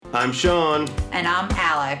I'm Sean. And I'm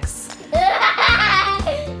Alex.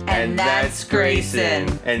 And that's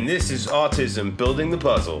Grayson. And this is Autism Building the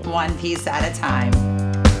Puzzle. One piece at a time.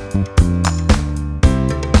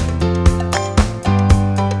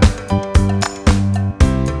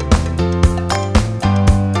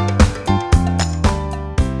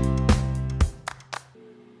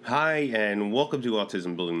 Hi, and welcome to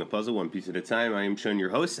Autism Building the Puzzle, one piece at a time. I am Sean, your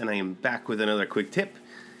host, and I am back with another quick tip.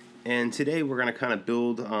 And today we're going to kind of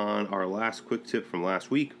build on our last quick tip from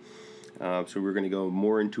last week. So we're going to go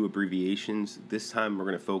more into abbreviations. This time we're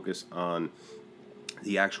going to focus on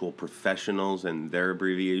the actual professionals and their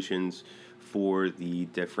abbreviations for the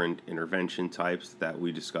different intervention types that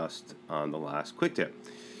we discussed on the last quick tip.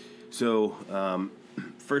 So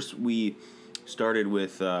first we started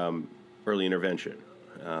with early intervention.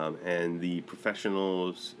 And the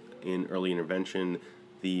professionals in early intervention,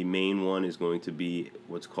 the main one is going to be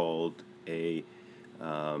what's called a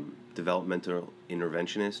developmental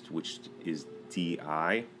interventionist, which is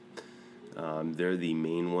DI. They're the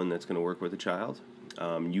main one that's going to work with a child.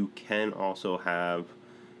 You can also have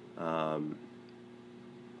an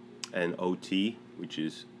OT, which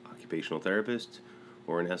is occupational therapist,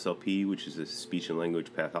 or an SLP, which is a speech and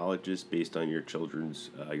language pathologist, based on your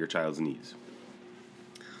child's needs.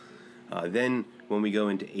 Then when we go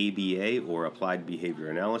into ABA, or Applied Behavior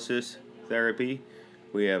Analysis Therapy,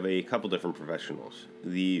 we have a couple different professionals.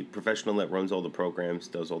 The professional that runs all the programs,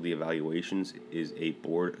 does all the evaluations, is a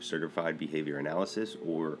Board Certified Behavior Analysis,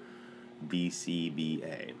 or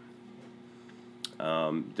BCBA.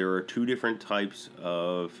 There are two different types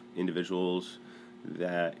of individuals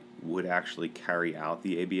that would actually carry out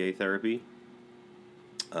the ABA therapy.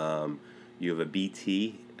 You have a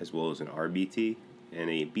BT as well as an RBT. And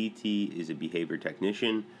a BT is a behavior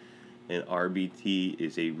technician, and RBT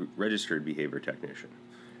is a registered behavior technician.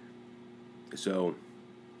 So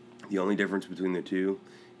the only difference between the two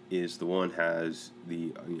is the one has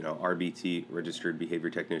the RBT, registered behavior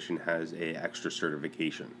technician, has a extra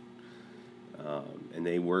certification, and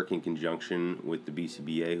they work in conjunction with the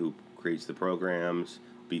BCBA, who creates the programs.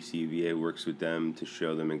 BCBA works with them to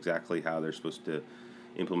show them exactly how they're supposed to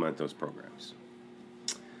implement those programs.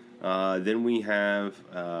 Then we have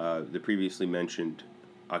the previously mentioned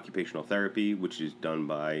occupational therapy, which is done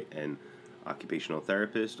by an occupational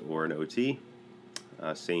therapist or an OT.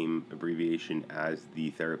 Same abbreviation as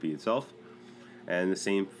the therapy itself. And the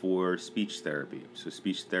same for speech therapy. So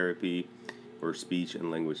speech therapy, or speech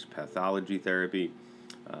and language pathology therapy,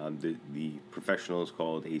 the professional is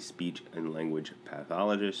called a speech and language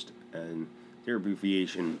pathologist, and their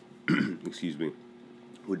abbreviation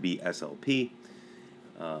would be SLP.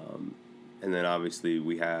 And then obviously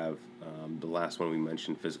we have the last one we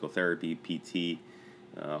mentioned, physical therapy, PT,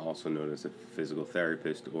 also known as a physical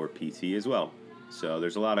therapist or PT as well. So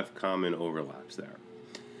there's a lot of common overlaps there.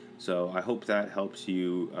 So I hope that helps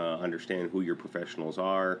you understand who your professionals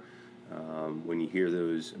are when you hear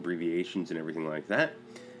those abbreviations and everything like that.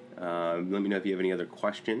 Let me know if you have any other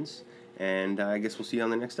questions, and I guess we'll see you on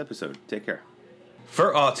the next episode. Take care.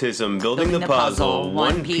 For Autism Building the Puzzle,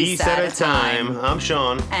 one piece at a time, I'm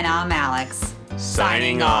Sean. And I'm Alex.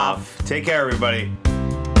 Signing off. Take care, everybody.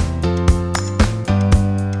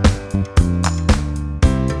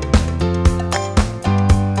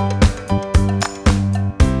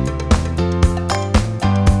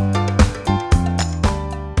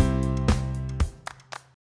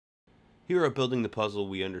 Here at Building the Puzzle,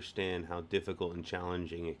 we understand how difficult and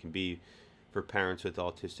challenging it can be for parents with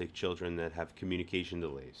autistic children that have communication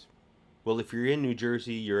delays. Well, if you're in New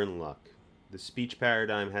Jersey, you're in luck. The Speech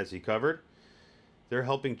Paradigm has you covered. They're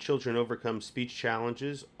helping children overcome speech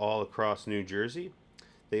challenges all across New Jersey.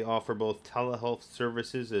 They offer both telehealth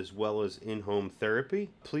services as well as in-home therapy.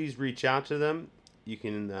 Please reach out to them. You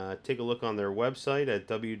can take a look on their website at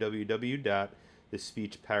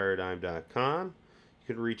www.thespeechparadigm.com. You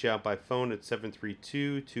can reach out by phone at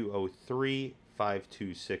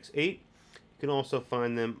 732-203-5268. You can also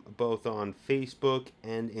find them both on Facebook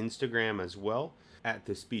and Instagram as well at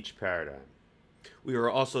The Speech Paradigm. We are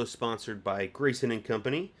also sponsored by Grayson &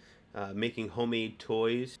 Company, making homemade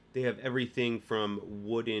toys. They have everything from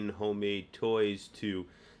wooden homemade toys to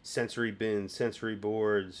sensory bins, sensory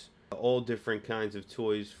boards, all different kinds of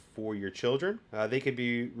toys for your children. They can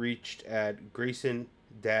be reached at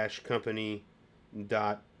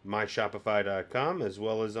grayson-company.myshopify.com, as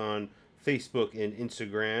well as on Facebook and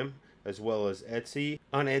Instagram, as well as Etsy.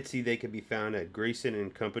 On Etsy, they can be found at Grayson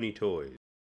 & Company Toys.